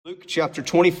Luke chapter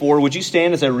 24, would you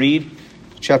stand as I read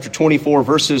chapter 24,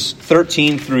 verses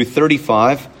 13 through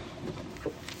 35?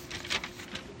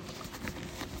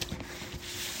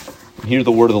 And hear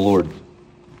the word of the Lord.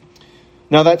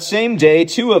 Now that same day,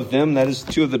 two of them, that is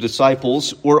two of the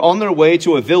disciples, were on their way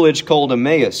to a village called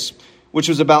Emmaus, which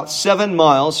was about 7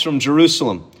 miles from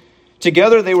Jerusalem.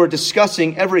 Together they were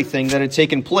discussing everything that had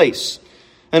taken place.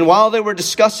 And while they were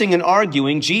discussing and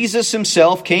arguing, Jesus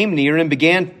himself came near and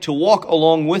began to walk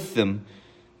along with them,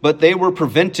 but they were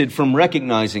prevented from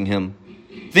recognizing him.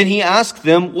 Then he asked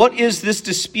them, "What is this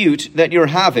dispute that you're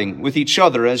having with each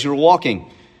other as you're walking?"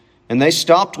 And they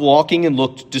stopped walking and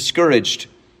looked discouraged.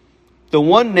 The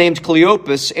one named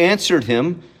Cleopas answered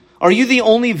him, "Are you the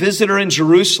only visitor in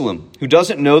Jerusalem who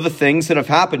doesn't know the things that have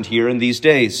happened here in these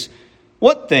days?"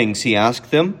 "What things?" he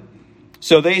asked them.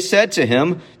 So they said to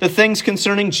him, "The things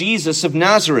concerning Jesus of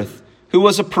Nazareth, who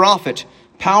was a prophet,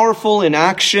 powerful in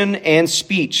action and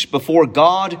speech before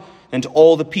God and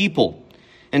all the people,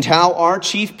 and how our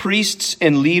chief priests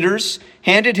and leaders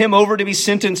handed him over to be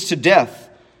sentenced to death,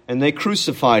 and they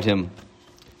crucified him.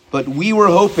 But we were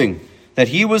hoping that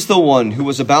he was the one who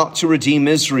was about to redeem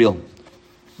Israel.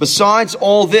 Besides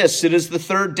all this, it is the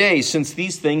third day since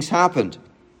these things happened.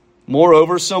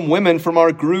 Moreover, some women from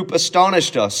our group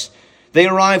astonished us. They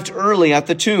arrived early at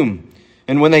the tomb,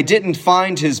 and when they didn't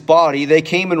find his body, they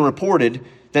came and reported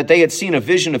that they had seen a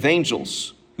vision of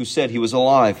angels who said he was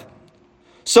alive.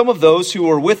 Some of those who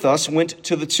were with us went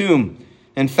to the tomb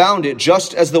and found it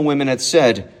just as the women had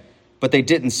said, but they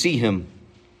didn't see him."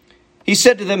 He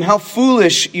said to them, "How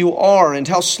foolish you are and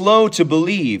how slow to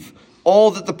believe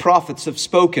all that the prophets have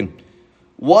spoken.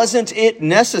 Wasn't it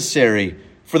necessary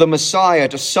for the Messiah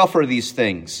to suffer these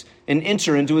things and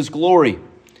enter into his glory?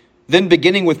 Then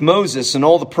beginning with Moses and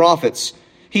all the prophets,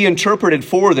 he interpreted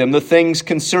for them the things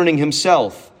concerning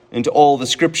himself and all the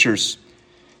scriptures.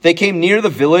 They came near the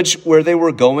village where they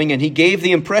were going, and he gave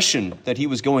the impression that he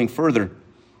was going further.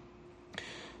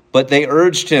 But they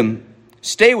urged him,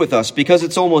 'Stay with us, because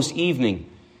it's almost evening,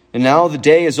 and now the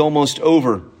day is almost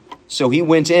over.' So he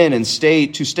went in and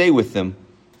stayed with them.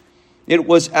 It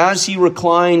was as he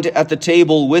reclined at the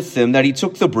table with them that he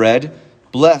took the bread,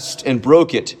 blessed and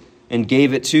broke it, and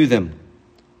gave it to them.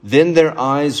 Then their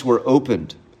eyes were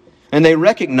opened, and they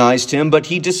recognized him, but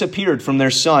he disappeared from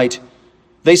their sight.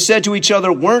 They said to each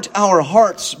other, 'Weren't our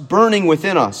hearts burning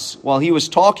within us while he was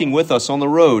talking with us on the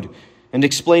road and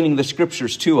explaining the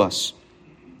scriptures to us?'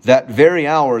 That very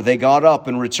hour they got up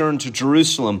and returned to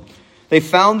Jerusalem. They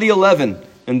found the 11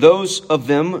 and those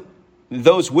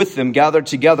with them gathered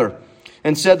together,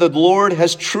 and said, 'The Lord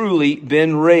has truly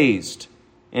been raised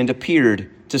and appeared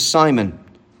to Simon.'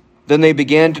 Then they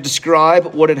began to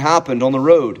describe what had happened on the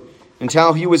road and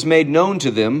how he was made known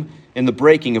to them in the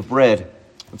breaking of bread."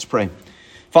 Let's pray.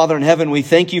 Father in heaven, we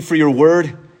thank you for your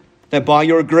word, that by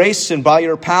your grace and by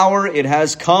your power it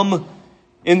has come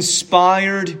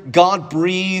inspired,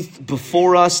 God-breathed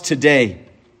before us today.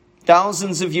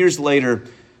 Thousands of years later,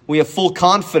 we have full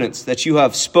confidence that you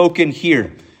have spoken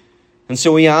here. And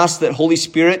so we ask that, Holy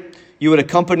Spirit, you would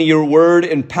accompany your word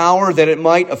in power, that it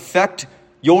might affect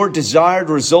your desired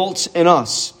results in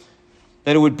us,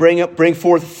 that it would bring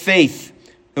forth faith,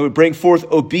 that it would bring forth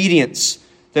obedience,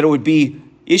 that it would be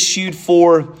issued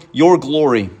for your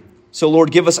glory. So Lord,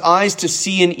 give us eyes to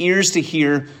see and ears to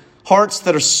hear, hearts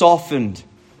that are softened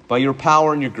by your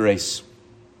power and your grace.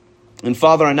 And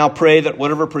Father, I now pray that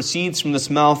whatever proceeds from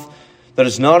this mouth that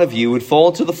is not of you would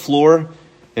fall to the floor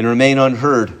and remain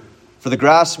unheard. For the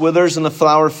grass withers and the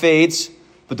flower fades,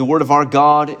 but the word of our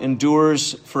God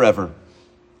endures forever.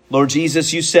 Lord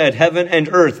Jesus, you said heaven and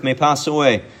earth may pass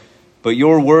away, but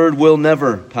your word will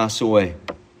never pass away.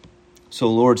 So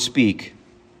Lord, speak.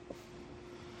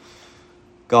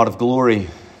 God of glory,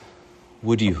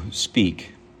 would you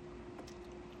speak?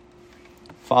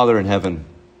 Father in heaven,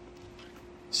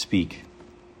 speak.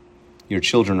 Your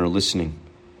children are listening.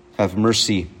 Have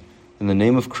mercy in the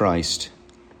name of Christ.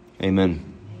 Amen.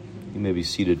 You may be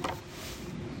seated.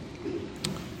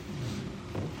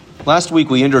 Last week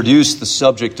we introduced the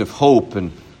subject of hope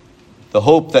and the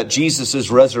hope that Jesus'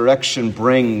 resurrection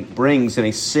brings in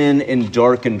a sin and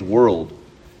darkened world.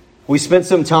 We spent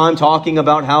some time talking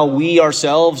about how we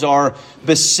ourselves are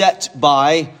beset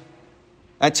by,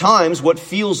 at times, what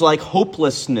feels like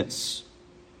hopelessness.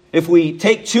 If we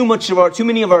take too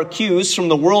many of our cues from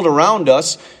the world around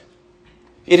us,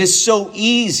 it is so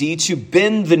easy to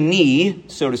bend the knee,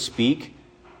 so to speak,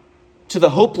 to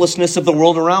the hopelessness of the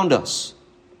world around us.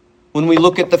 When we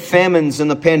look at the famines and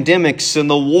the pandemics and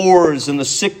the wars and the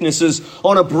sicknesses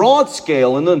on a broad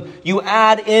scale, and then you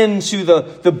add into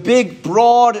the big,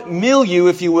 broad milieu,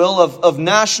 if you will, of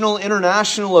national,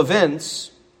 international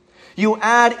events, you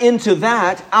add into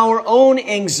that our own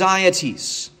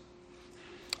anxieties,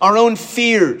 our own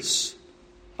fears,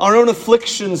 our own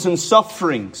afflictions and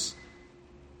sufferings.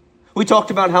 We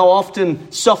talked about how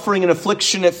often suffering and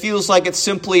affliction, it feels like it's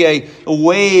simply a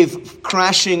wave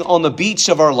crashing on the beach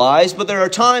of our lives, but there are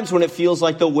times when it feels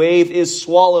like the wave is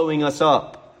swallowing us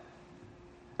up.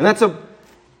 And that's an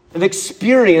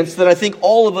experience that I think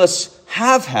all of us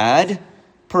have had,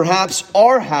 perhaps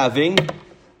are having,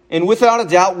 and without a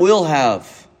doubt will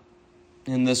have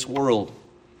in this world.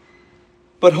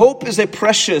 But hope is a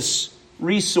precious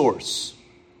resource.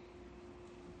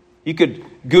 You could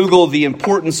Google the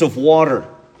importance of water,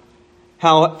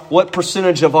 what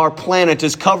percentage of our planet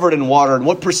is covered in water, and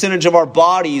what percentage of our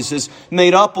bodies is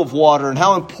made up of water, and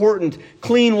how important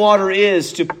clean water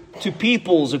is to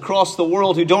peoples across the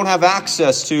world who don't have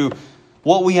access to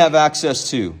what we have access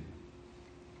to.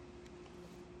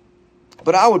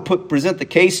 But I would present the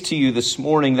case to you this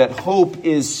morning that hope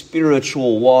is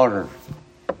spiritual water.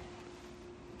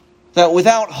 That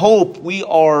without hope, we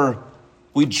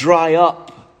dry up.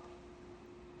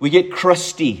 We get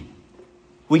crusty.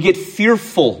 We get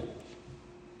fearful.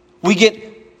 We get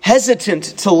hesitant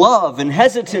to love and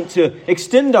hesitant to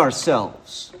extend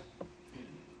ourselves.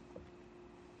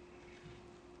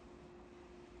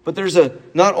 But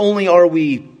not only are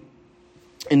we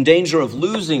in danger of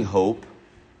losing hope,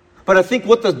 but I think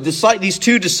what these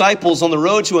two disciples on the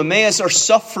road to Emmaus are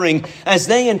suffering as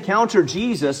they encounter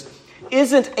Jesus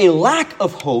isn't a lack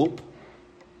of hope,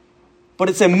 but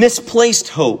it's a misplaced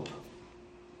hope.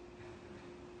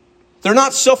 They're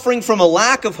not suffering from a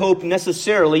lack of hope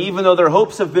necessarily, even though their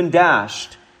hopes have been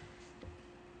dashed.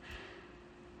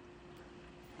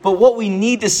 But what we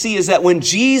need to see is that when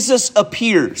Jesus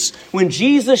appears, when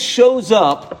Jesus shows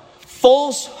up,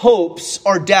 false hopes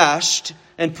are dashed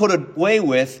and put away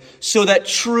with so that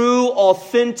true,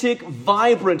 authentic,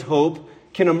 vibrant hope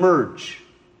can emerge.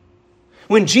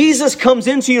 When Jesus comes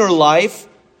into your life,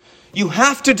 you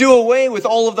have to do away with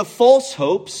all of the false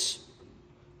hopes,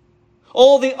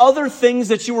 all the other things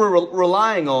that you were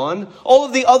relying on, all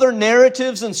of the other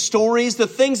narratives and stories, the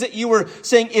things that you were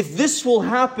saying, if this will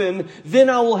happen, then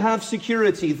I will have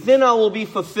security, then I will be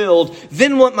fulfilled,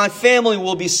 then my family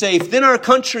will be safe, then our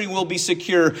country will be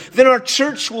secure, then our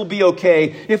church will be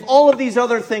okay, if all of these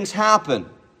other things happen.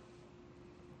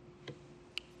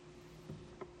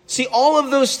 See, all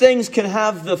of those things can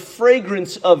have the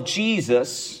fragrance of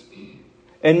Jesus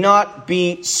and not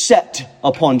be set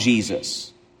upon Jesus.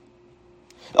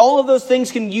 All of those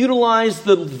things can utilize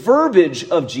the verbiage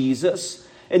of Jesus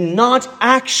and not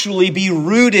actually be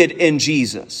rooted in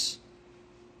Jesus.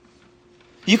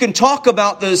 You can talk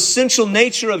about the essential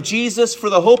nature of Jesus for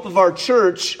the hope of our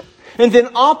church and then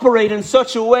operate in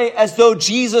such a way as though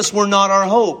Jesus were not our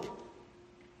hope.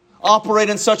 Operate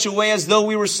in such a way as though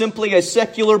we were simply a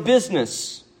secular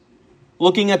business,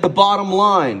 looking at the bottom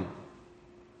line.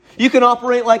 You can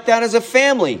operate like that as a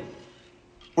family,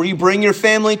 where you bring your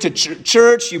family to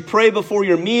church, you pray before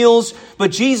your meals,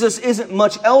 but Jesus isn't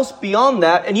much else beyond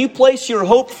that, and you place your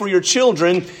hope for your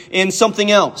children in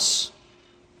something else.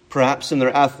 Perhaps in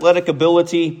their athletic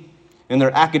ability, in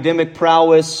their academic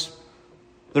prowess,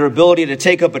 their ability to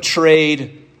take up a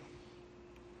trade.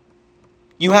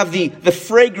 You have the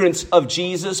fragrance of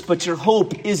Jesus, but your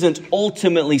hope isn't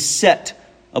ultimately set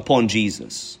upon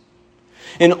Jesus.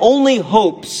 And only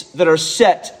hopes that are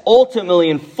set ultimately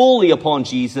and fully upon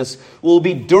Jesus will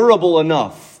be durable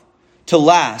enough to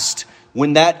last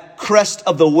when that crest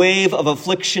of the wave of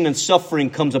affliction and suffering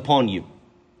comes upon you.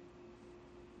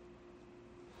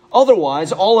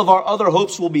 Otherwise, all of our other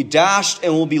hopes will be dashed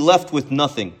and we'll be left with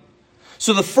nothing.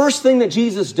 So the first thing that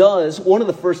Jesus does, one of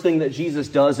the first things that Jesus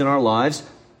does in our lives,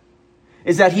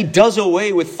 is that he does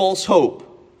away with false hope.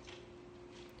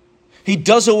 He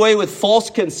does away with false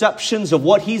conceptions of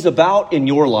what he's about in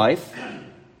your life.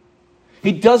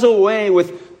 He does away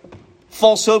with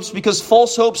false hopes because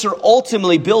false hopes are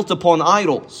ultimately built upon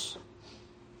idols.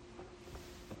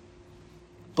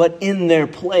 But in their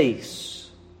place,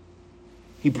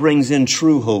 he brings in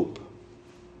true hope.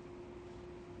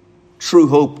 True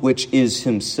hope, which is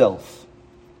himself.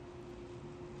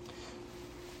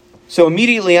 So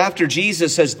immediately after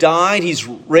Jesus has died, he's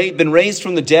been raised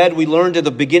from the dead. We learned at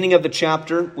the beginning of the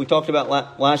chapter, we talked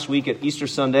about last week at Easter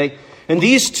Sunday. And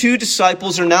these two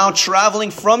disciples are now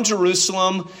traveling from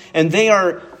Jerusalem, and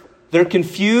they're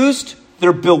confused,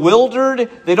 they're bewildered,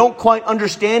 they don't quite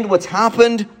understand what's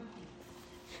happened.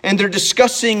 And they're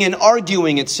discussing and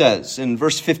arguing, it says in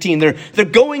verse 15. They're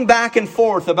going back and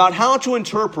forth about how to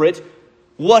interpret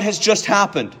what has just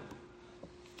happened.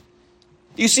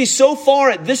 You see, so far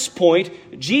at this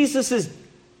point, Jesus'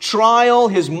 trial,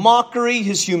 his mockery,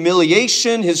 his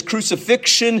humiliation, his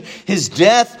crucifixion, his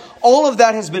death, all of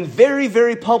that has been very,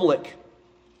 very public.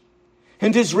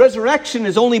 And his resurrection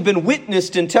has only been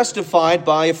witnessed and testified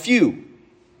by a few.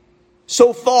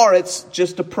 So far, it's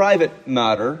just a private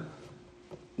matter,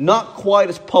 not quite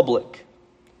as public.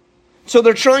 So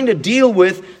they're trying to deal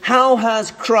with how has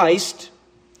Christ,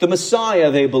 the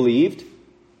Messiah they believed,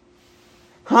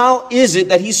 how is it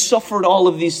that he suffered all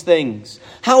of these things?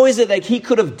 How is it that he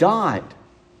could have died?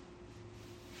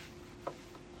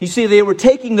 You see, they were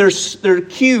taking their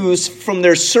cues from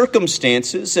their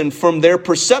circumstances and from their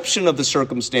perception of the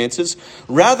circumstances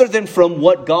rather than from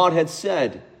what God had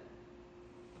said.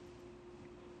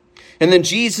 And then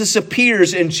Jesus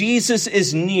appears, and Jesus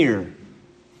is near.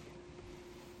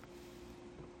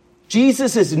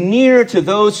 Jesus is near to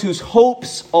those whose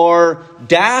hopes are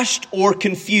dashed or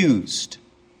confused.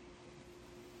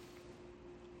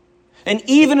 And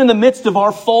even in the midst of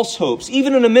our false hopes,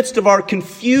 even in the midst of our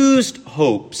confused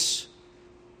hopes,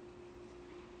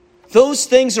 those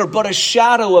things are but a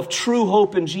shadow of true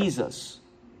hope in Jesus.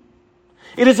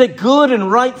 It is a good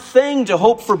and right thing to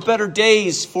hope for better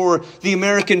days for the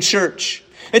American church.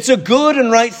 It's a good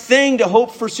and right thing to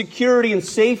hope for security and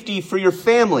safety for your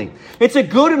family. It's a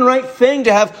good and right thing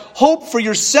to have hope for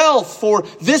yourself, for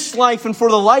this life and for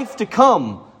the life to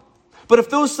come. But if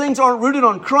those things aren't rooted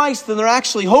on Christ, then they're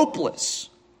actually hopeless.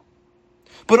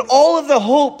 But all of the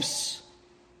hopes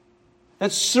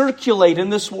that circulate in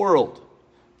this world,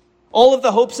 all of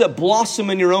the hopes that blossom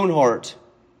in your own heart,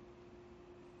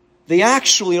 they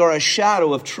actually are a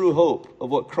shadow of true hope of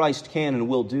what Christ can and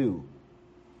will do.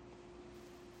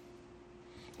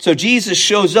 So Jesus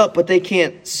shows up, but they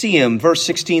can't see him. Verse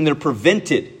 16, they're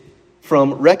prevented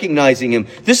from recognizing him.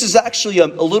 This is actually a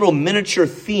little miniature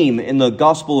theme in the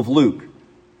Gospel of Luke.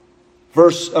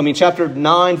 Chapter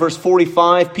 9, verse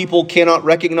 45, people cannot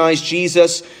recognize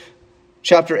Jesus.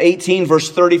 Chapter 18, verse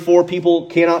 34, people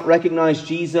cannot recognize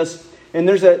Jesus. And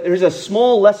there's a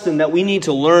small lesson that we need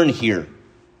to learn here.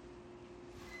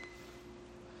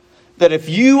 That if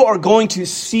you are going to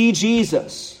see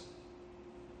Jesus,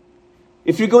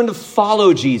 if you're going to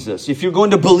follow Jesus, if you're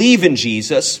going to believe in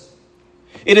Jesus,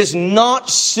 it is not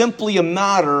simply a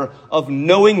matter of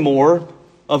knowing more,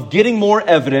 of getting more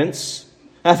evidence,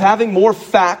 of having more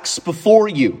facts before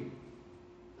you.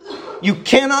 You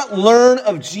cannot learn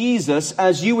of Jesus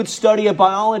as you would study a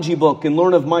biology book and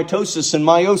learn of mitosis and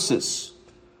meiosis,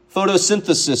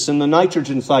 photosynthesis and the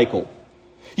nitrogen cycle.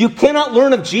 You cannot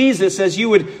learn of Jesus as you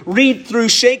would read through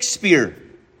Shakespeare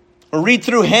or read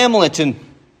through Hamlet and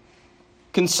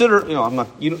consider, you know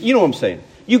what I'm saying.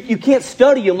 You can't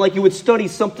study him like you would study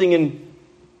something in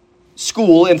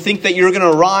school and think that you're going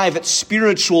to arrive at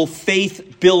spiritual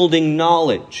faith-building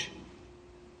knowledge.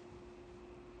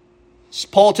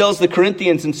 Paul tells the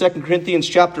Corinthians in 2 Corinthians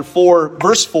chapter 4,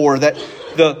 verse 4, that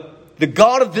the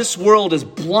God of this world has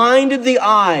blinded the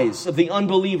eyes of the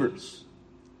unbelievers.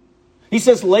 He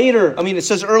says it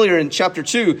says earlier in chapter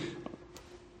 2,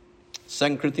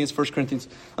 2 Corinthians, 1 Corinthians,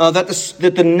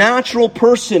 that the natural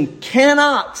person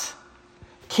cannot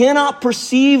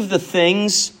perceive the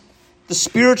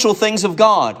spiritual things of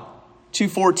God.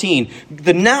 2:14.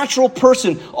 The natural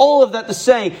person, all of that to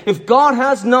say, if God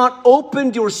has not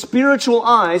opened your spiritual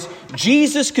eyes,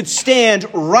 Jesus could stand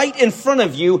right in front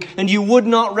of you and you would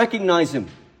not recognize him.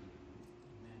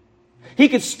 He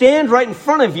could stand right in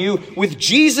front of you with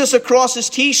Jesus across his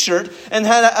t-shirt and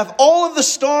have all of the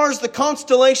stars, the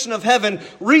constellation of heaven,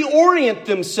 reorient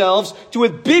themselves to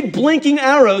with big blinking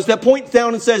arrows that point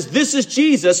down and says, this is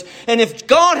Jesus. And if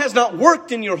God has not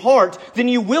worked in your heart, then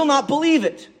you will not believe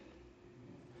it.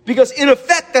 Because in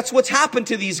effect, that's what's happened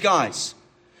to these guys.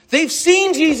 They've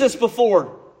seen Jesus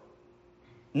before.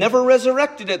 Never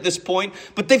resurrected at this point,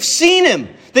 but they've seen him.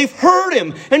 They've heard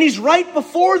him, and he's right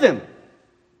before them.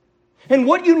 And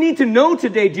what you need to know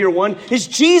today, dear one, is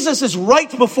Jesus is right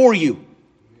before you.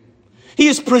 He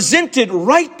is presented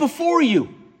right before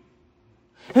you.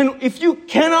 And if you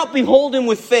cannot behold him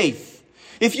with faith,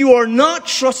 if you are not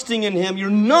trusting in him, you're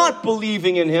not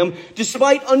believing in him,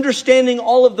 despite understanding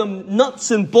all of the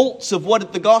nuts and bolts of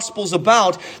what the gospel's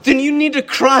about, then you need to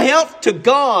cry out to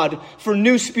God for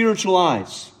new spiritual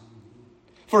eyes.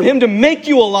 For him to make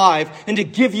you alive and to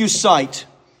give you sight.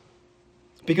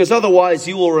 Because otherwise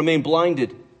you will remain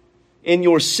blinded in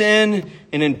your sin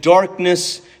and in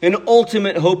darkness and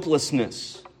ultimate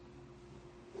hopelessness.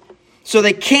 So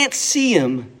they can't see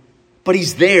him, but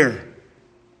he's there.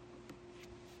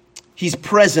 He's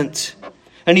present.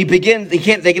 And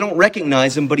they don't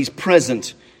recognize him, but he's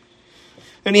present.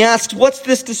 And he asks, what's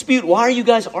this dispute? Why are you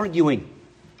guys arguing?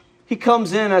 He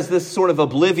comes in as this sort of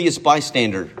oblivious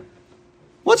bystander.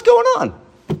 What's going on?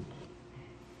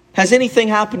 Has anything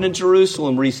happened in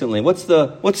Jerusalem recently? What's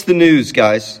the news,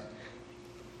 guys?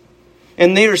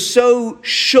 And they are so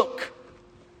shook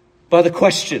by the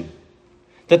question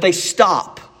that they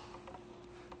stop.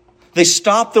 They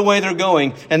stop the way they're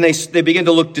going, and they begin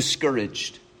to look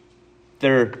discouraged.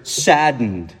 They're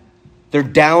saddened. They're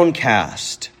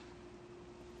downcast.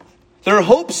 Their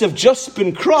hopes have just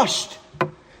been crushed.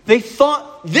 They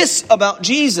thought this about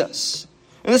Jesus.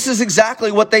 And this is exactly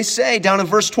what they say down in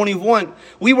verse 21.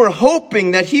 We were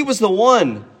hoping that he was the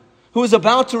one who was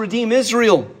about to redeem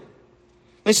Israel.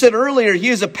 They said earlier, he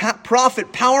is a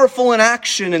prophet, powerful in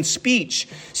action and speech.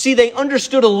 See, they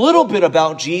understood a little bit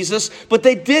about Jesus, but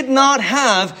they did not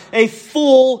have a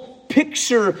full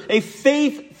picture, a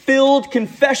faith-filled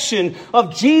confession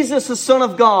of Jesus, the Son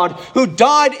of God, who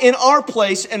died in our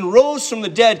place and rose from the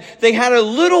dead. They had a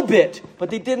little bit, but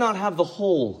they did not have the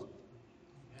whole.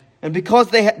 And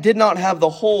because they did not have the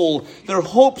whole, their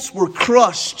hopes were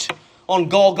crushed on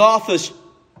Golgotha's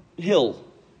hill.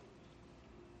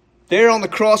 There on the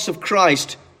cross of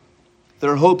Christ,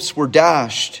 their hopes were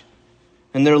dashed,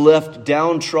 and they're left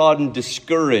downtrodden,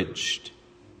 discouraged,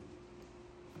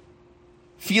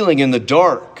 feeling in the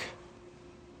dark.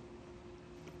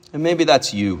 And maybe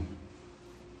that's you.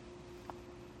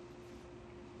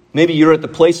 Maybe you're at the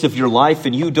place of your life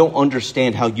and you don't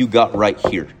understand how you got right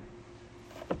here.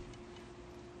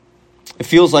 It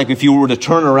feels like if you were to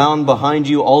turn around behind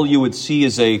you, all you would see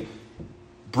is a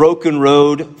broken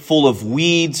road full of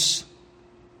weeds,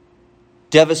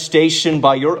 devastation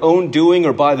by your own doing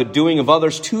or by the doing of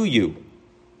others to you.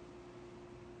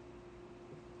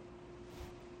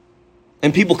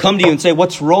 And people come to you and say,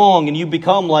 what's wrong? And you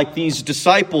become like these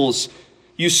disciples.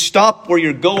 You stop where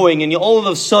you're going and all of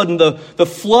a sudden the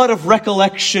flood of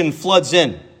recollection floods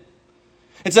in.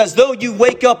 It's as though you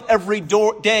wake up every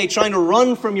day trying to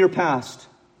run from your past.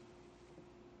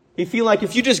 You feel like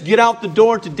if you just get out the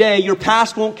door today, your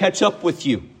past won't catch up with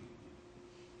you.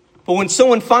 But when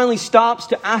someone finally stops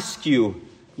to ask you,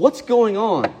 what's going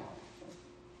on?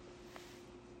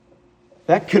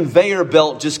 That conveyor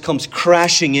belt just comes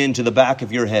crashing into the back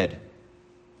of your head.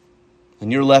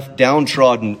 And you're left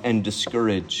downtrodden and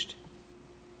discouraged.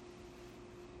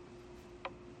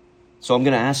 So I'm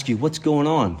going to ask you, what's going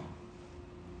on?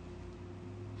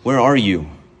 Where are you?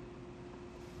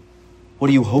 What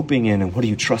are you hoping in and what are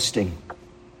you trusting?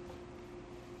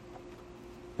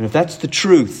 And if that's the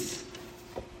truth,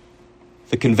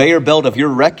 the conveyor belt of your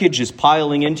wreckage is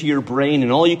piling into your brain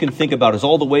and all you can think about is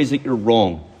all the ways that you're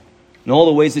wrong. And all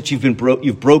the ways that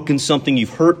you've broken something,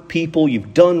 you've hurt people,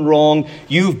 you've done wrong,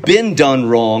 you've been done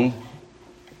wrong.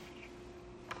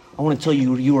 I want to tell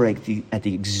you, you are at the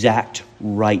exact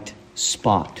right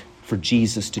spot for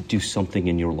Jesus to do something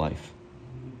in your life.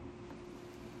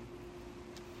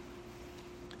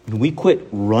 When we quit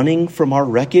running from our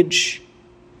wreckage,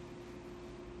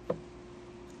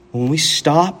 when we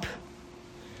stop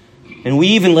and we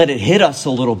even let it hit us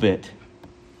a little bit,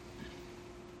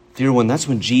 dear one, that's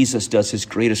when Jesus does his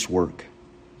greatest work.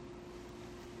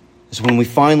 It's when we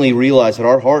finally realize that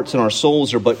our hearts and our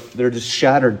souls they're just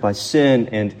shattered by sin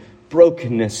and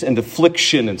brokenness and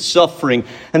affliction and suffering,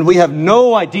 and we have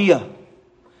no idea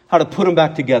how to put them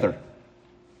back together.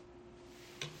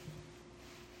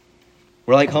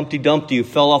 We're like Humpty Dumpty who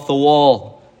fell off the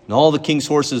wall, and all the king's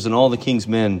horses and all the king's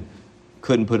men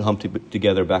couldn't put Humpty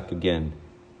together back again.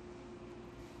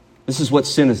 This is what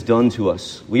sin has done to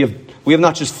us. We have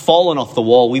not just fallen off the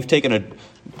wall, we've taken a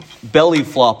belly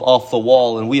flop off the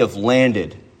wall and we have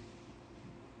landed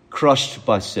crushed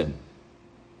by sin,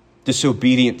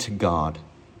 disobedient to God,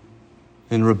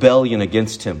 in rebellion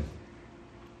against him.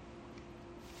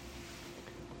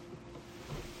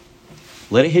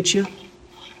 Let it hit you.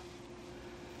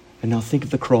 And now think of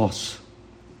the cross.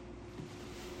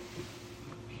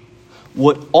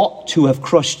 What ought to have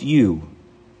crushed you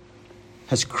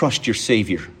has crushed your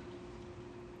Savior.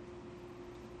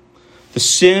 The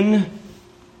sin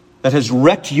that has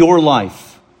wrecked your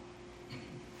life,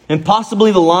 and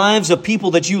possibly the lives of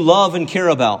people that you love and care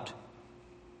about.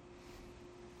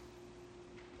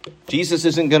 Jesus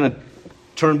isn't going to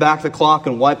turn back the clock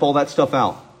and wipe all that stuff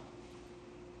out.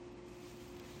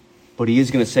 But he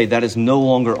is going to say that is no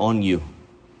longer on you.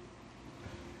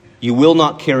 You will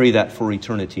not carry that for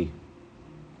eternity.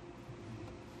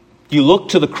 You look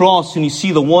to the cross and you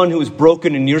see the one who was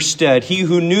broken in your stead. He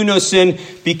who knew no sin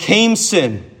became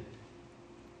sin,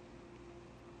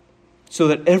 so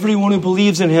that everyone who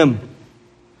believes in him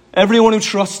Everyone who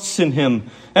trusts in him,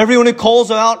 everyone who calls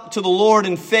out to the Lord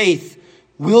in faith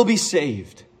will be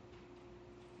saved.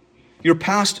 Your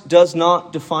past does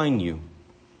not define you.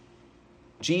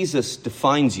 Jesus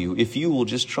defines you if you will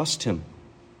just trust him.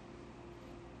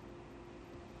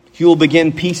 He will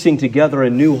begin piecing together a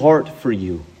new heart for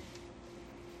you,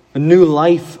 a new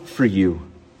life for you.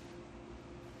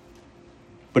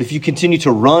 But if you continue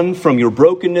to run from your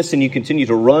brokenness and you continue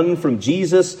to run from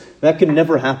Jesus, that can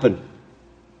never happen.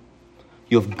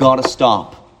 You have got to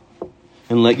stop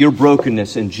and let your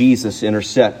brokenness and Jesus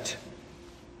intersect.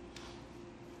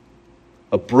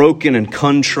 A broken and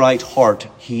contrite heart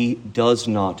he does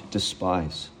not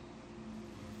despise.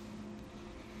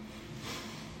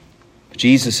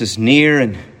 Jesus is near,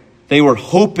 and they were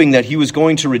hoping that he was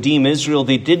going to redeem Israel.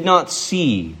 They did not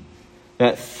see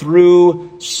that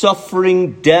through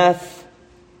suffering, death,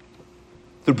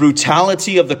 the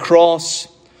brutality of the cross,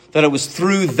 that it was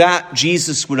through that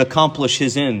Jesus would accomplish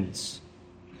his ends.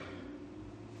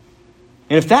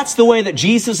 And if that's the way that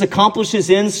Jesus accomplished his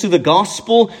ends through the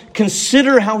gospel,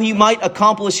 consider how he might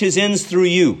accomplish his ends through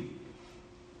you.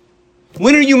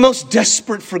 When are you most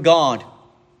desperate for God?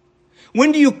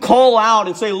 When do you call out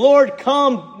and say, Lord,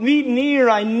 come, meet near,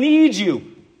 I need you?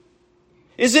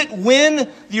 Is it when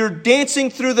you're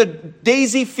dancing through the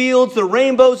daisy fields, the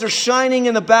rainbows are shining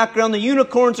in the background, the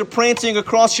unicorns are prancing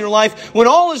across your life, when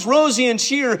all is rosy and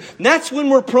cheer? That's when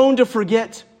we're prone to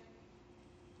forget.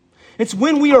 It's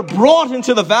when we are brought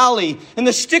into the valley and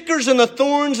the stickers and the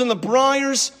thorns and the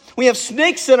briars. We have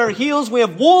snakes at our heels, we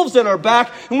have wolves at our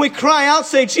back, and we cry out,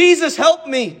 say, Jesus, help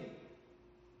me.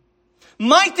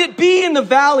 Might it be in the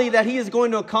valley that he is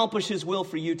going to accomplish his will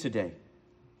for you today?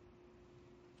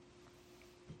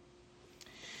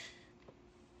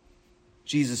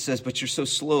 Jesus says, but you're so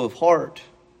slow of heart.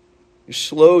 You're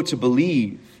slow to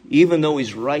believe, even though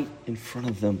he's right in front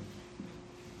of them.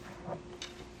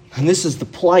 And this is the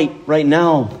plight right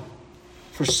now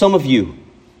for some of you,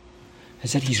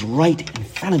 is that he's right in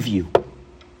front of you.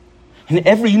 And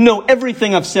you know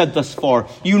everything I've said thus far.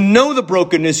 You know the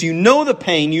brokenness, you know the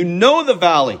pain, you know the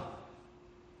valley.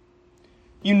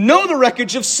 You know the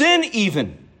wreckage of sin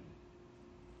even.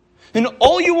 And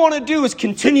all you want to do is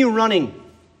continue running.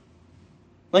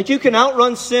 Like you can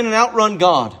outrun sin and outrun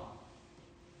God.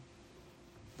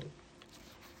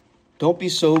 Don't be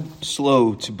so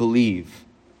slow to believe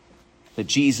that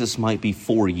Jesus might be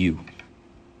for you.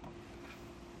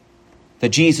 That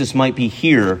Jesus might be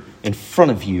here in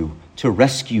front of you to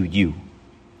rescue you.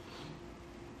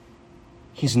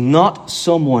 He's not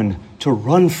someone to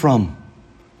run from.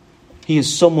 He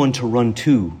is someone to run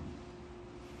to.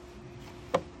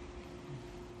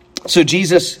 So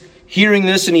Jesus, hearing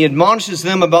this, and he admonishes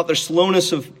them about their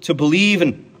slowness to believe.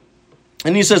 And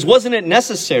he says, wasn't it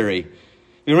necessary?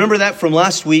 You remember that from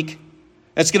last week?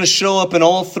 That's going to show up in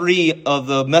all three of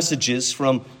the messages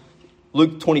from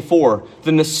Luke 24.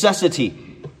 The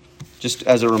necessity, just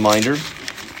as a reminder.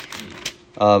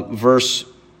 Verse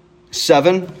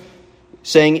 7,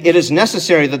 saying, it is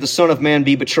necessary that the Son of Man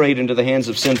be betrayed into the hands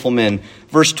of sinful men.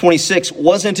 Verse 26,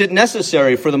 wasn't it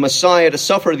necessary for the Messiah to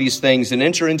suffer these things and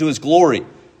enter into his glory?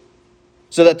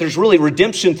 So that there's really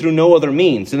redemption through no other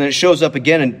means. And then it shows up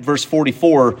again in verse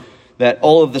 44 that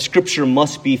all of the scripture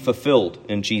must be fulfilled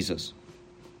in Jesus.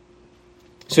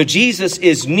 So Jesus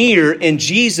is near and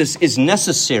Jesus is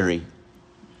necessary.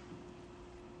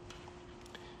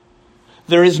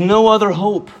 There is no other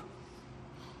hope.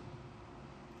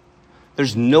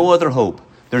 There's no other hope.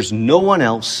 There's no one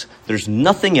else. There's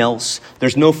nothing else.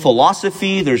 There's no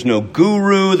philosophy. There's no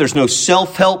guru. There's no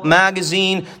self-help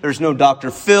magazine. There's no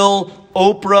Dr. Phil,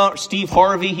 Oprah, Steve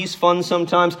Harvey. He's fun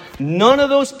sometimes. None of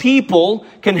those people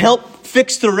can help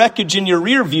fix the wreckage in your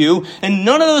rear view. And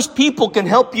none of those people can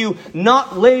help you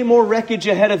not lay more wreckage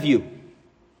ahead of you.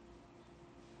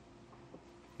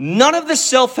 None of the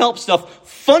self-help stuff.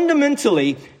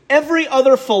 Fundamentally, every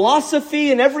other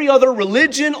philosophy and every other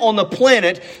religion on the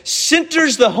planet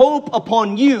centers the hope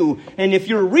upon you. And if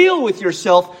you're real with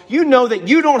yourself, you know that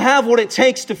you don't have what it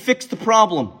takes to fix the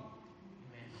problem.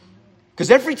 Because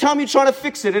every time you try to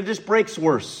fix it, it just breaks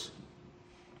worse.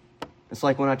 It's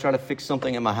like when I try to fix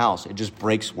something in my house, it just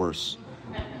breaks worse.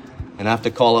 And I have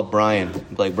to call up Brian.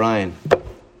 I'm like, Brian,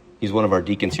 he's one of our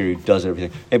deacons here who does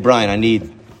everything. Hey, Brian,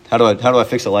 how do I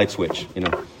fix a light switch? You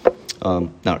know.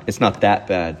 No, it's not that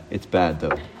bad. It's bad,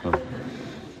 though.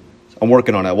 I'm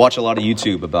working on it. I watch a lot of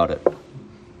YouTube about it.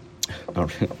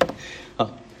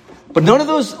 But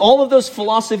all of those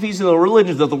philosophies and the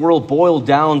religions of the world boil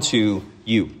down to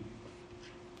you.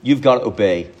 You've got to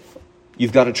obey.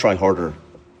 You've got to try harder.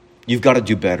 You've got to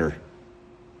do better.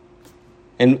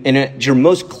 And at your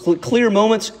most clear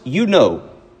moments, you know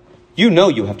You know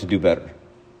you have to do better.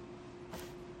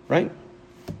 Right?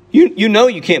 You know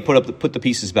you can't put the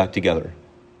pieces back together.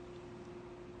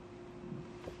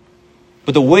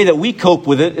 But the way that we cope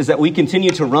with it is that we continue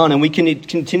to run and we can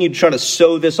continue to try to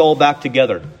sew this all back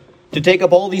together. To take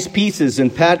up all these pieces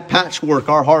and patchwork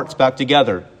our hearts back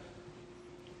together.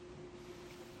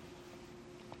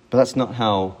 But that's not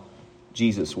how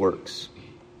Jesus works.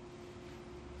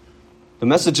 The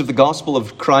message of the gospel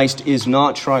of Christ is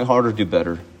not try harder, do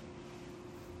better.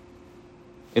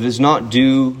 It is not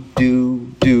do.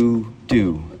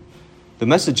 The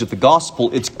message of the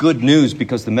gospel, it's good news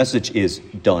because the message is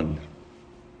done.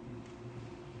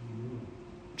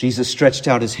 Jesus stretched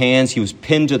out his hands. He was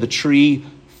pinned to the tree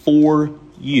for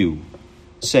you,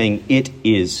 saying, it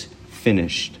is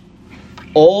finished.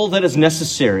 All that is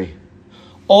necessary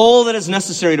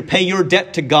to pay your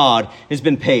debt to God has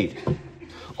been paid.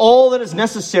 All that is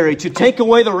necessary to take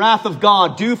away the wrath of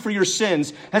God due for your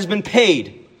sins has been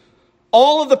paid.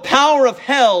 All of the power of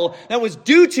hell that was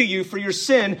due to you for your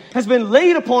sin has been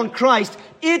laid upon Christ.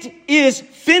 It is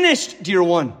finished, dear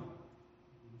one.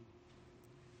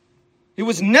 It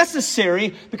was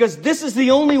necessary because this is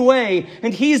the only way,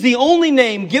 and he is the only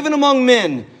name given among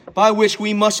men by which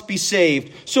we must be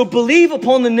saved. So believe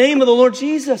upon the name of the Lord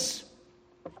Jesus.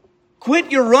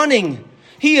 Quit your running.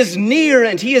 He is near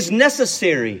and he is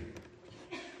necessary.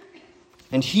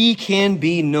 And he can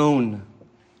be known.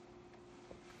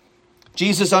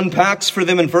 Jesus unpacks for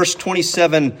them in verse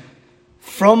 27,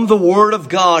 from the Word of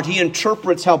God, he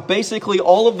interprets how basically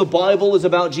all of the Bible is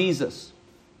about Jesus.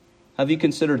 Have you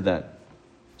considered that?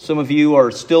 Some of you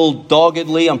are still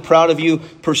doggedly, I'm proud of you,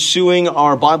 pursuing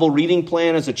our Bible reading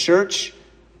plan as a church.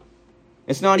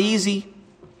 It's not easy.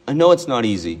 I know it's not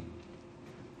easy.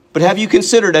 But have you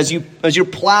considered as you're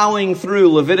plowing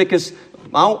through Leviticus,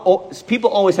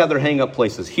 people always have their hang-up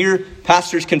places. Here,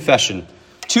 pastor's confession.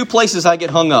 2 places I get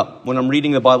hung up when I'm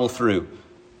reading the Bible through.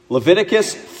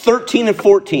 Leviticus 13 and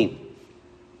 14.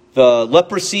 The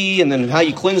leprosy and then how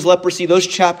you cleanse leprosy. Those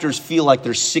chapters feel like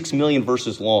they're 6 million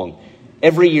verses long.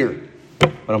 Every year.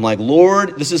 But I'm like,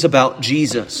 Lord, this is about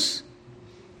Jesus.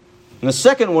 And the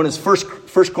second one is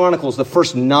First Chronicles. The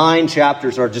first 9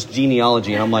 chapters are just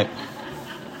genealogy. And I'm like,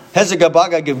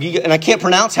 and I can't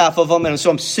pronounce half of them. And so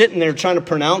I'm sitting there trying to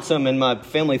pronounce them. And my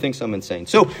family thinks I'm insane.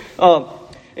 So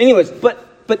anyways,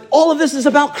 but all of this is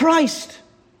about Christ.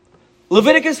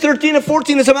 Leviticus 13 and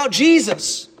 14 is about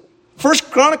Jesus. First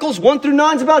Chronicles 1 through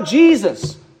 9 is about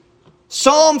Jesus.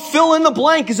 Psalm fill in the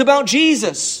blank is about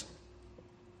Jesus.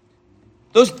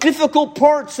 Those difficult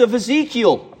parts of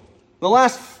Ezekiel, the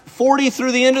last 40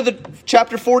 through the end of the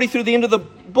chapter 40 through the end of the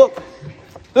book,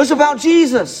 those are about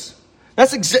Jesus.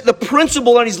 That's the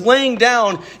principle that he's laying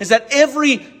down is that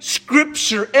every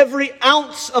scripture, every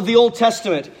ounce of the Old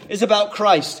Testament is about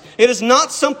Christ. It is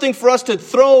not something for us to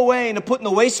throw away and to put in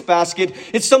the wastebasket.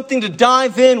 It's something to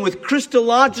dive in with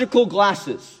Christological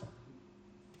glasses.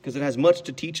 Because it has much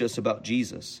to teach us about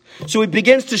Jesus. So he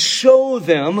begins to show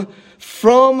them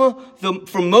from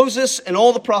Moses and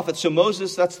all the prophets. So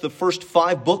Moses, that's the first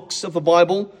 5 books of the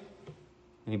Bible.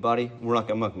 Anybody? I'm not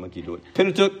going to make you do it.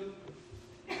 Pentateuch.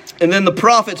 And then the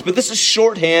prophets. But this is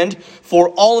shorthand for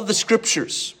all of the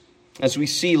scriptures. As we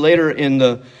see later in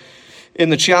the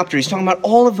chapter. He's talking about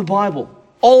all of the Bible.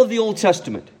 All of the Old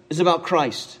Testament is about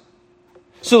Christ.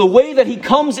 So the way that he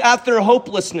comes at their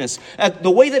hopelessness, at the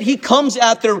way that he comes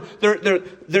at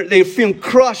they're feeling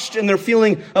crushed and they're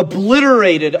feeling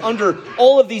obliterated under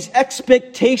all of these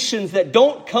expectations that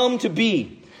don't come to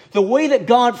be. The way that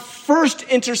God first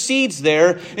intercedes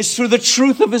there is through the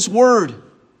truth of his word.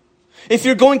 If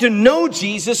you're going to know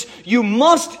Jesus, you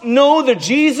must know the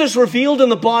Jesus revealed in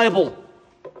the Bible.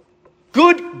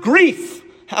 Good grief.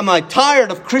 Am I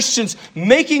tired of Christians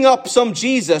making up some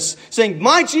Jesus, saying,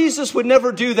 my Jesus would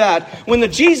never do that, when the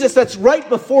Jesus that's right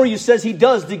before you says he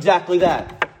does exactly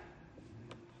that.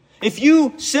 If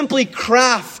you simply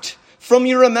craft from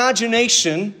your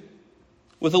imagination,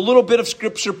 with a little bit of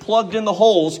scripture plugged in the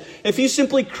holes, if you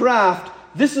simply craft,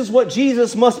 this is what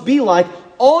Jesus must be like,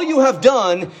 all you have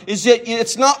done is that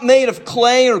it's not made of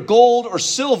clay or gold or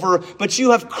silver, but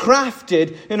you have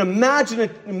crafted an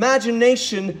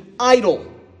imagination idol.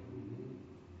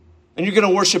 And you're going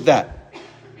to worship that.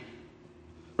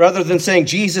 Rather than saying,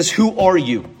 Jesus, who are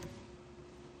you?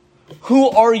 Who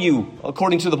are you,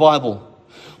 according to the Bible?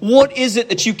 What is it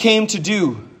that you came to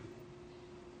do?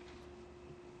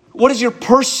 What is your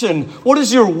person? What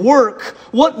is your work?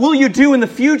 What will you do in the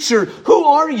future? Who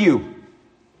are you?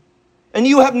 And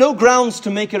you have no grounds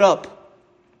to make it up.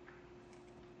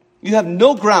 You have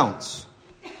no grounds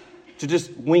to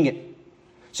just wing it.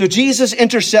 So Jesus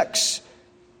intersects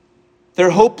their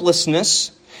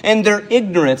hopelessness and their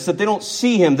ignorance, that they don't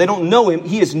see him, they don't know him.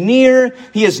 He is near,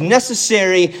 he is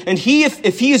necessary, and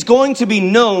if he is going to be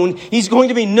known, he's going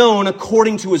to be known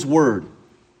according to his word.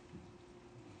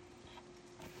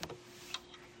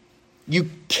 You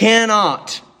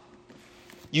cannot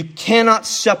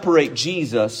separate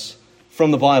Jesus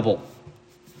from the Bible.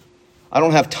 I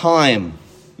don't have time.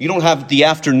 You don't have the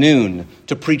afternoon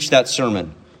to preach that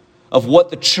sermon of what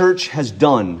the church has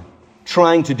done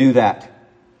trying to do that.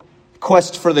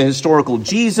 Quest for the historical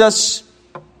Jesus,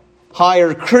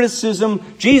 higher criticism.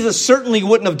 Jesus certainly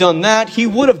wouldn't have done that. He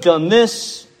would have done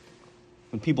this.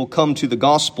 When people come to the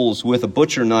Gospels with a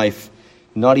butcher knife,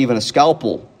 not even a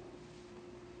scalpel,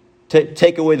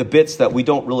 take away the bits that we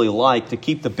don't really like to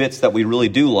keep the bits that we really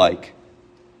do like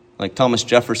Thomas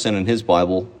Jefferson and his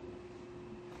Bible.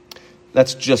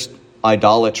 That's just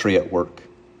idolatry at work.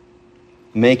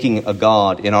 Making a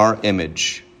God in our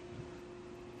image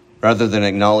rather than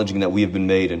acknowledging that we have been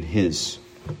made in his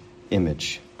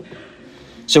image.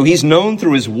 So he's known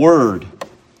through his word.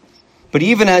 But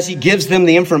even as he gives them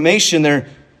the information,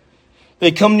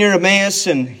 they come near Emmaus,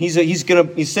 and he's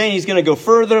saying he's going to go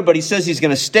further, but he says he's going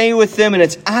to stay with them, and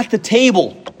it's at the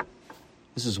table.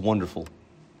 This is wonderful.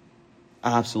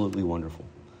 Absolutely wonderful.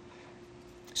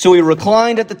 So he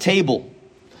reclined at the table.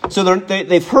 So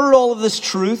they've heard all of this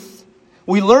truth.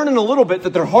 We learn in a little bit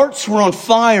that their hearts were on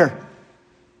fire.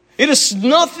 It is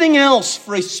nothing else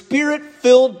for a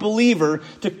Spirit-filled believer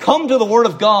to come to the Word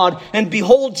of God and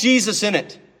behold Jesus in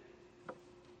it.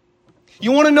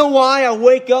 You want to know why I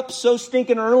wake up so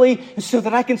stinking early? It's so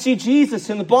that I can see Jesus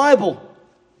in the Bible.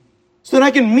 So that I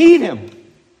can meet him.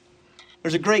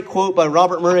 There's a great quote by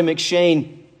Robert Murray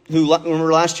McShane, who,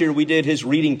 remember last year we did his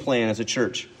reading plan as a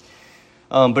church.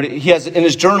 But he has in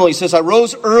his journal, he says, I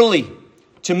rose early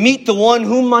to meet the one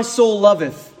whom my soul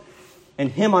loveth, and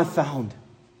him I found.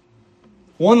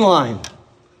 One line.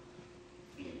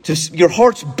 Just your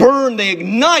hearts burn, they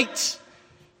ignite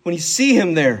when you see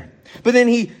him there. But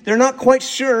then they're not quite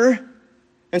sure.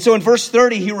 And so in verse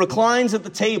 30, he reclines at the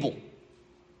table.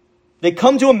 They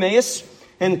come to Emmaus,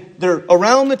 and they're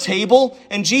around the table,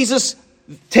 and Jesus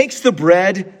takes the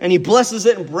bread, and he blesses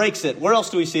it and breaks it. Where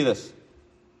else do we see this?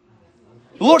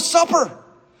 The Lord's Supper.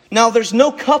 Now, there's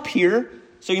no cup here,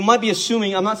 so you might be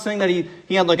assuming, I'm not saying that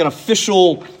he had like an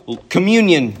official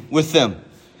communion with them.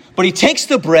 But he takes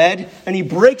the bread, and he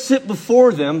breaks it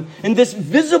before them. In this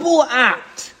visible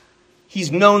act,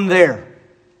 he's known there.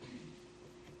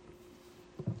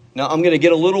 Now, I'm going to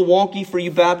get a little wonky for you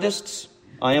Baptists.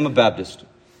 I am a Baptist,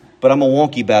 but I'm a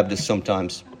wonky Baptist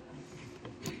sometimes.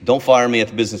 Don't fire me at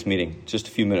the business meeting. Just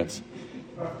a few minutes.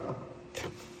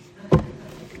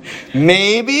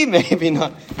 Maybe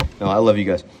not. No, I love you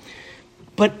guys.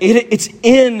 But it's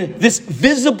in this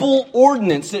visible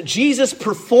ordinance that Jesus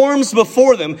performs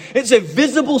before them. It's a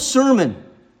visible sermon.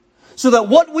 So that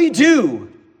what we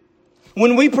do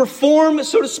when we perform,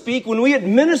 so to speak, when we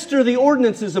administer the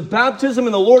ordinances of baptism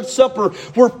and the Lord's Supper,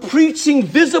 we're preaching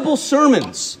visible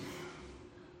sermons.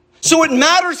 So it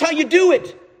matters how you do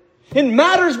it. It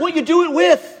matters what you do it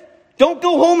with. Don't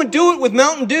go home and do it with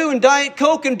Mountain Dew and Diet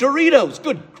Coke and Doritos.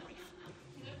 Good.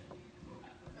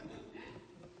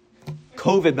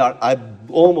 COVID, I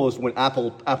almost went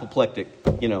apoplectic,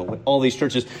 with all these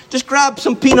churches. Just grab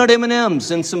some peanut M&Ms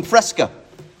and some Fresca.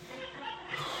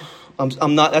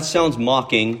 I'm not, that sounds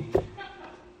mocking,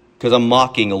 because I'm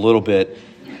mocking a little bit.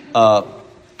 But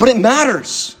it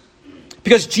matters.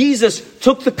 Because Jesus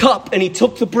took the cup and he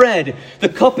took the bread. The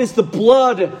cup is the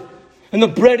blood and the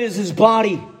bread is his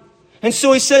body. And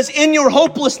so he says, in your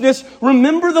hopelessness,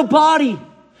 remember the body.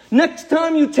 Next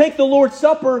time you take the Lord's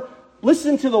Supper,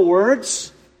 listen to the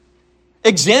words.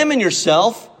 Examine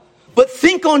yourself, but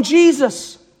think on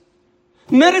Jesus.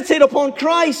 Meditate upon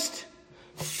Christ.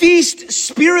 Feast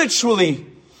spiritually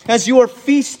as you are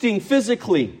feasting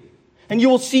physically. And you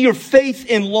will see your faith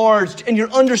enlarged and your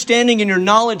understanding and your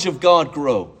knowledge of God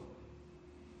grow.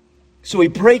 So he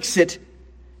breaks it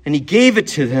and he gave it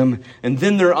to them, and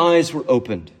then their eyes were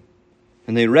opened.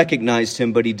 And they recognized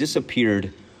him, but he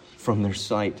disappeared from their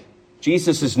sight.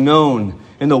 Jesus is known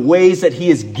in the ways that he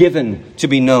is given to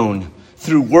be known,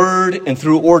 through word and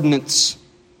through ordinance.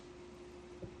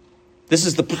 This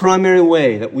is the primary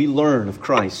way that we learn of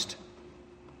Christ.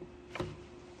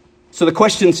 So the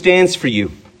question stands for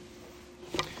you.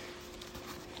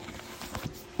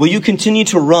 Will you continue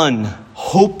to run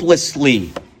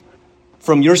hopelessly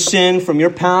from your sin, from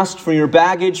your past, from your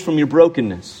baggage, from your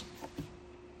brokenness?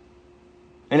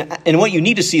 And what you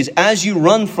need to see is as you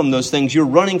run from those things, you're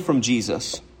running from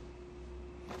Jesus,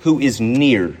 who is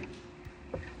near.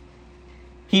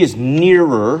 He is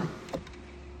nearer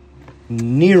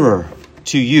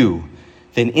to you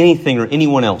than anything or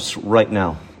anyone else right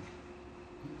now.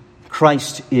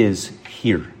 Christ is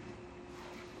here.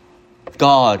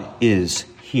 God is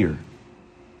here.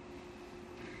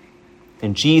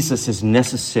 And Jesus is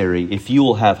necessary if you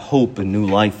will have hope and new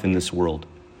life in this world.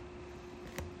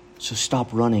 So stop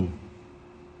running.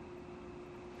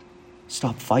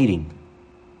 Stop fighting.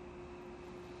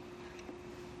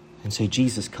 And say,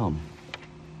 Jesus, come.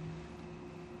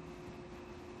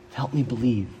 Help me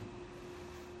believe.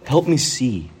 Help me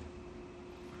see.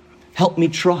 Help me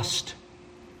trust.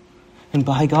 And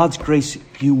by God's grace,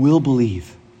 you will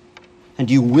believe. And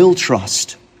you will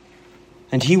trust.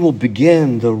 And He will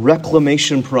begin the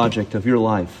reclamation project of your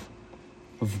life,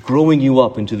 of growing you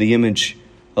up into the image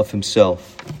of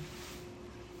Himself.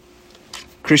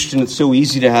 Christian, it's so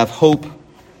easy to have hope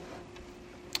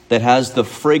that has the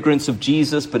fragrance of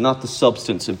Jesus, but not the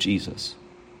substance of Jesus.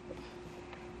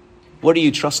 What are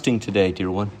you trusting today, dear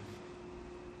one?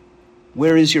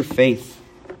 Where is your faith?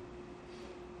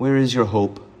 Where is your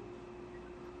hope?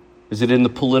 Is it in the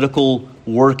political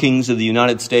workings of the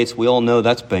United States? We all know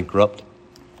that's bankrupt.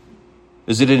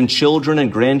 Is it in children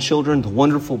and grandchildren, the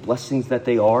wonderful blessings that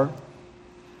they are?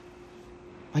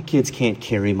 My kids can't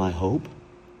carry my hope.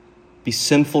 It'd be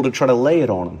sinful to try to lay it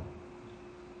on them.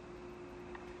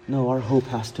 No, our hope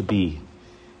has to be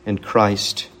in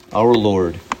Christ, our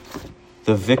Lord,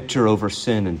 the victor over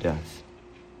sin and death.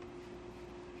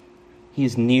 He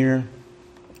is near,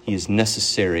 He is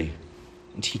necessary,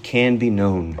 and He can be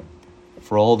known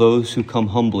for all those who come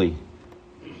humbly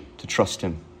to trust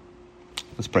Him.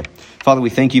 Let's pray. Father, we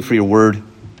thank You for Your word.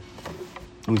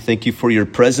 And we thank You for Your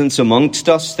presence amongst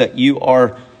us, that You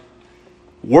are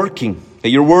working, that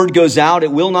Your word goes out,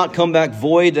 it will not come back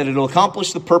void, that it will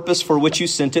accomplish the purpose for which You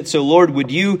sent it. So Lord, would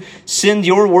You send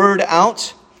Your word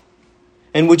out?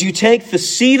 And would You take the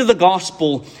seed of the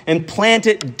gospel and plant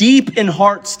it deep in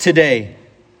hearts today?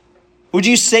 Would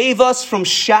You save us from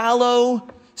shallow,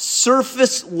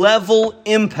 surface level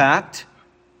impact?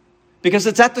 Because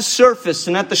it's at the surface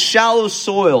and at the shallow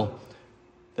soil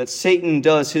that Satan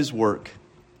does his work.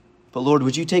 But Lord,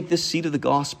 would You take this seed of the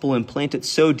gospel and plant it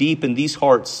so deep in these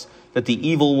hearts that the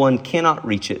evil one cannot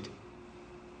reach it?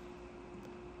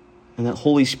 And that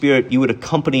Holy Spirit, You would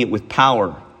accompany it with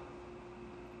power,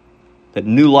 that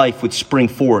new life would spring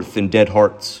forth in dead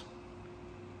hearts,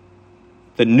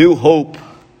 that new hope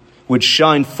would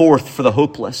shine forth for the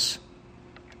hopeless,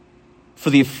 for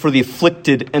the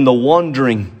afflicted and the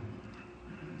wandering,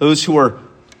 those who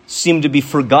seem to be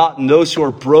forgotten, those who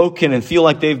are broken and feel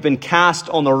like they've been cast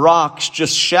on the rocks,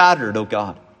 just shattered, oh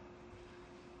God.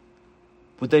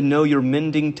 Would they know Your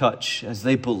mending touch as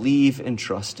they believe and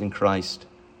trust in Christ?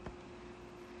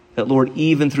 That, Lord,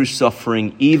 even through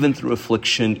suffering, even through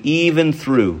affliction, even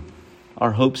through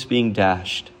our hopes being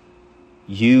dashed,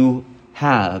 You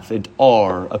have and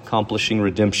are accomplishing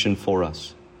redemption for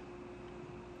us.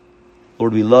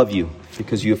 Lord, we love You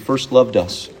because You have first loved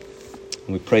us.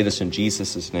 And we pray this in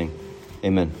Jesus' name.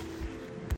 Amen.